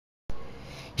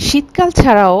শীতকাল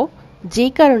ছাড়াও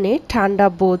যেই কারণে ঠান্ডা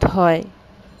বোধ হয়।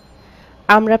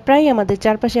 আমরা প্রায় আমাদের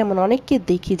চারপাশে এমন অনেককে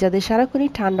দেখি যাদের সারাক্ষণই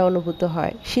ঠান্ডা অনুভূত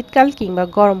হয়। শীতকাল কিংবা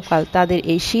গরমকাল তাদের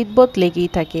এই শীতবোধ লেগেই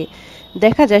থাকে।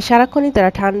 দেখা যায় সারাক্ষণই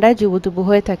তারা ঠান্ডায় জুবুথুবু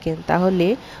হয়ে থাকেন। তাহলে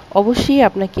অবশ্যই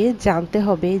আপনাকে জানতে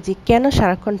হবে যে কেন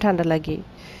সারাক্ষণ ঠান্ডা লাগে।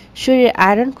 শরীরে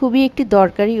আয়রন খুবই একটি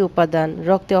দরকারি উপাদান।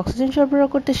 রক্তে অক্সিজেন সরবরাহ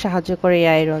করতে সাহায্য করে এই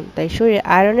আয়রন। তাই শরীরে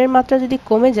আয়রনের মাত্রা যদি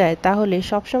কমে যায় তাহলে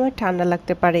সবসময় ঠান্ডা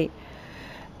লাগতে পারে।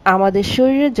 আমাদের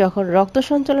শরীরে যখন রক্ত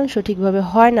সঞ্চালন সঠিকভাবে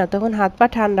হয় না তখন হাত পা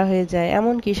ঠান্ডা হয়ে যায়,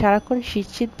 এমনকি সারাক্ষণ শীত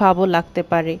শীত ভাবও লাগতে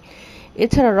পারে।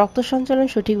 এছাড়া রক্ত সঞ্চালন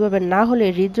সঠিকভাবে না হলে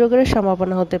হৃদরোগের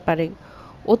সম্ভাবনা হতে পারে।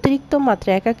 অতিরিক্ত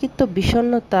মাত্রায় একাকিত্ব,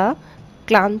 বিষণ্ণতা,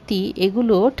 ক্লান্তি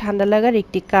এগুলো ঠান্ডা লাগার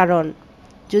একটি কারণ।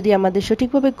 যদি আমাদের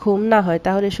সঠিকভাবে ঘুম না হয়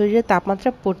তাহলে শরীরে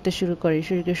তাপমাত্রা পড়তে শুরু করে।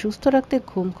 শরীরকে সুস্থ রাখতে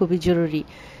ঘুম খুবই জরুরি,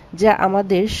 যা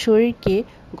আমাদের শরীরকে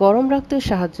গরম রাখতেও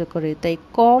সাহায্য করে। তাই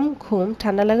কম ঘুম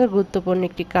ঠান্ডা লাগার গুরুত্বপূর্ণ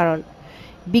একটি কারণ।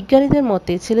 বিজ্ঞানীদের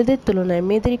মতে ছেলেদের তুলনায়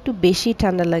মেয়েদের একটু বেশি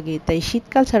ঠান্ডা লাগে। তাই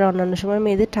শীতকাল ছাড়া অন্যান্য সময়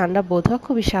মেয়েদের ঠান্ডা বোধ হওয়া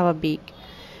খুবই স্বাভাবিক।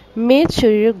 মেদ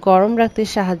শরীরে গরম রাখতে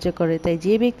সাহায্য করে। তাই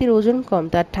যে ব্যক্তির ওজন কম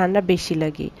তার ঠান্ডা বেশি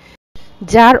লাগে,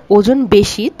 যার ওজন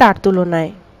বেশি তার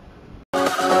তুলনায়।